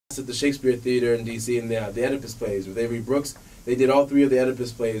at the Shakespeare Theater in D.C. and the Oedipus plays with Avery Brooks. They did all 3 of the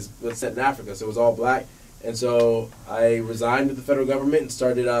Oedipus plays set in Africa, so it was all black. And so I resigned with the federal government and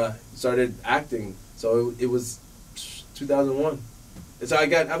started acting. So it was 2001. And so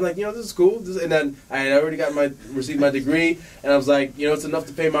I'm like, this is cool. And then I had already received my degree, and I was like, it's enough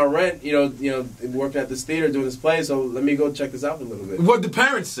to pay my rent, working at this theater doing this play, so let me go check this out for a little bit. What did the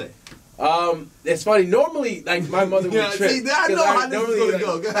parents say? It's funny. Normally, like, my mother would trip. See, I know how this is going to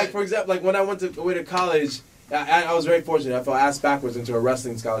go. Like, for example, like when I went away to college, I was very fortunate. I fell ass backwards into a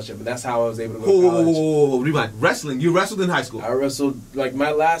wrestling scholarship, and that's how I was able to go to college. What do you mean? Wrestling? You wrestled in high school? I wrestled, like,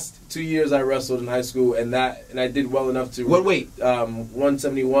 my last 2 years I wrestled in high school, and I did well enough to... What weight?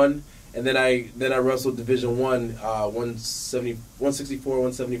 171, and then I wrestled Division 1, 164,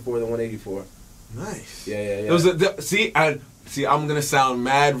 174, then 184. Nice. Yeah. See, I'm gonna sound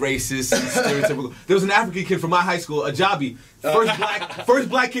mad racist, stereotypical. There was an African kid from my high school, Ajabi, first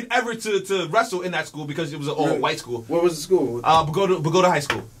black kid ever to wrestle in that school because it was an all-white school. Where was the school? Pagoda High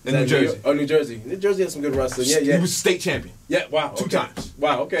School in New Jersey. New Jersey. New Jersey has some good wrestling. Yeah. He was state champion. Yeah. Wow. 2 times.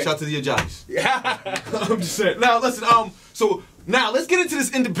 Wow. Okay. Shout out to the Ajabis. Yeah. I'm just saying. Now listen. So now let's get into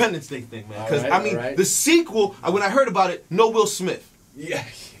this Independence Day thing, man. Because the sequel. When I heard about it, no Will Smith. Yeah.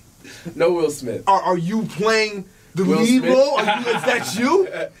 No Will Smith. Are you playing the lead role? Is that you?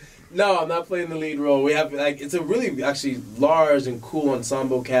 No, I'm not playing the lead role. We have it's a really actually large and cool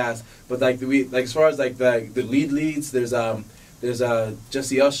ensemble cast. But as far as the leads, there's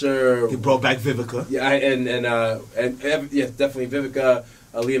Jesse Usher. They brought back Vivica. Yeah, and definitely Vivica.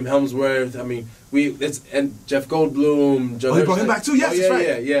 Liam Hemsworth. I mean, and Jeff Goldblum. Joe he brought him back too. Yes, that's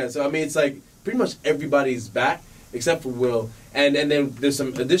right. Yeah. So I mean, it's like pretty much everybody's back except for Will. And then there's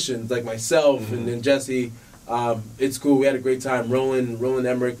some additions like myself and then Jesse. It's cool. We had a great time. Roland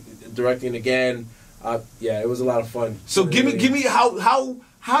Emmerich directing again. It was a lot of fun. So give me how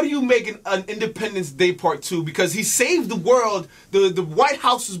do you make an Independence Day Part 2? Because he saved the world. The White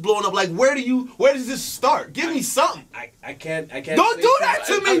House is blowing up. Like where does this start? Give me something. I can't. Don't do that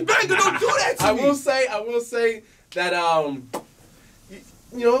to me, Gbenga. Don't do that to me. I will say that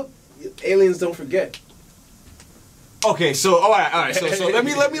aliens don't forget. Okay, so all right. So let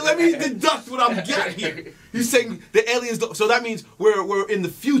me deduct what I'm getting here. You're saying the aliens don't, so that means we're in the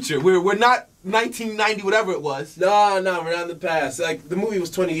future. We're not 1990 whatever it was. No, we're not in the past. Like the movie was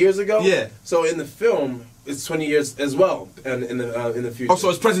 20 years ago. Yeah. So in the film, it's 20 years as well, and in the future. Oh,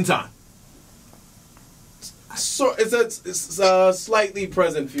 so it's present time. So it's slightly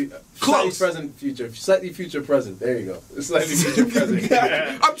present, close, present future, slightly future present. There you go. It's slightly future present.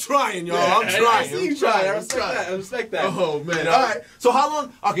 Yeah. I'm trying, y'all. I'm trying. I see you trying. I respect that. Oh man. All right. So how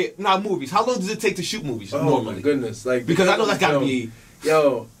long? Okay, now movies. How long does it take to shoot movies normally? Oh my goodness! Because I know that's gotta be.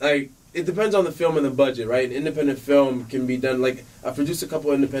 It depends on the film and the budget, right? An independent film can be done. Like I produced a couple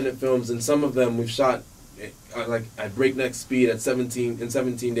of independent films, and some of them we've shot at breakneck speed in 17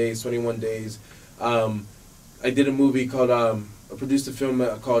 days, 21 days. I did a movie called, I produced a film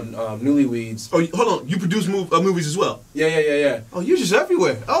called Newlyweds. Oh, hold on. You produce movies as well? Yeah. Oh, you're just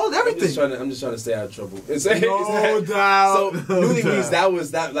everywhere. Oh, everything. I'm just trying to stay out of trouble. No doubt. So,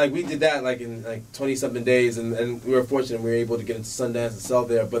 Newlyweds, we did that in 20-something days, and we were fortunate we were able to get into Sundance and sell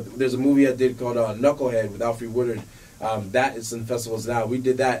there. But there's a movie I did called Knucklehead with Alfre Woodard. That is in festivals now. We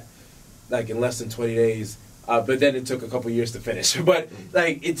did that, in less than 20 days. But then it took a couple years to finish. But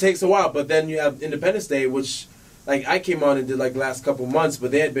it takes a while. But then you have Independence Day, which I came on and did last couple months, but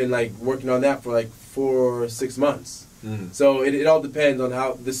they had been working on that for 4 or 6 months. So it all depends on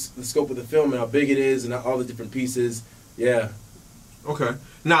how the scope of the film and how big it is and all the different pieces. Yeah. Okay.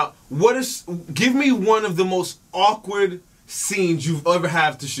 Now, give me one of the most awkward scenes you've ever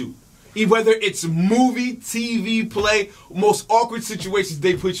had to shoot. Whether it's movie, TV, play, most awkward situations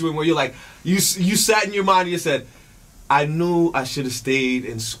they put you in where you're like, you sat in your mind and you said, I knew I should have stayed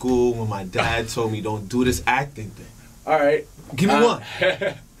in school when my dad told me don't do this acting thing. All right. Give me one.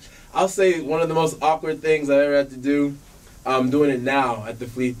 I'll say one of the most awkward things I ever had to do. I'm doing it now at the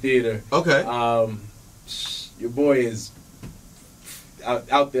Fleet Theater. Okay. Your boy is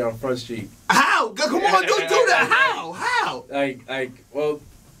out there on Front Street. How? Come on, don't do that. How? Well...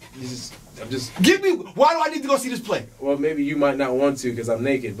 Give me. Why do I need to go see this play? Well, maybe you might not want to because I'm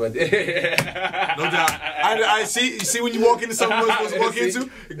naked, but no doubt. I see. You see when you walk into something you're supposed to walk into.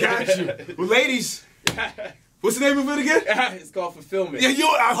 Got you. Well, ladies, what's the name of it again? It's called Fulfillment.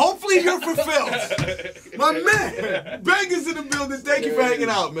 Yeah, hopefully you're fulfilled. My man, Gbenga's in the building. Thank you for hanging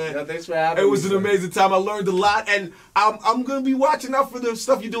out, man. Yeah, thanks for having me. It was an amazing time. I learned a lot, and I'm gonna be watching out for the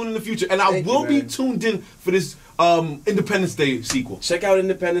stuff you're doing in the future, and I will be tuned in for this Independence Day sequel? Check out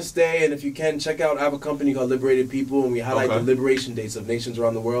Independence Day, and if you can, check out, I have a company called Liberated People, and we highlight the liberation dates of nations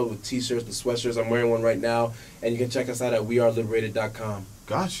around the world with t-shirts, with sweatshirts. I'm wearing one right now, and you can check us out at weareliberated.com.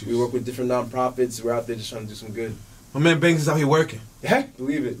 Got you. We work with different nonprofits. We're out there just trying to do some good. My man Bangs is out here working. Yeah,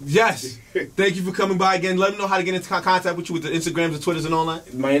 believe it. Yes. Thank you for coming by again. Let them know how to get into contact with you with the Instagrams, the Twitters, and all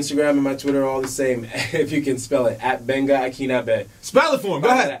that. My Instagram and my Twitter are all the same, if you can spell it, at Gbenga Akinnagbe. Spell it for him. Go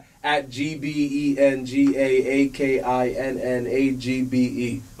ahead. At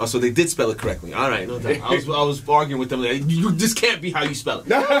GBENGAAKINNAGBE. Oh, so they did spell it correctly. All right, no doubt. I was arguing with them. Like, this can't be how you spell it.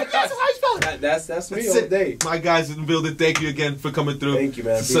 No, that's how you spell it. That's me all day. My guys in the building, thank you again for coming through. Thank you,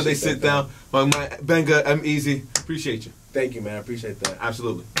 man. So they sit down. My Gbenga, EmEz. Appreciate you. Thank you, man. I appreciate that.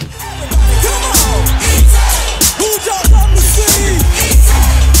 Absolutely.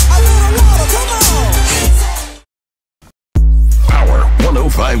 Power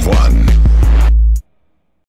 105.1.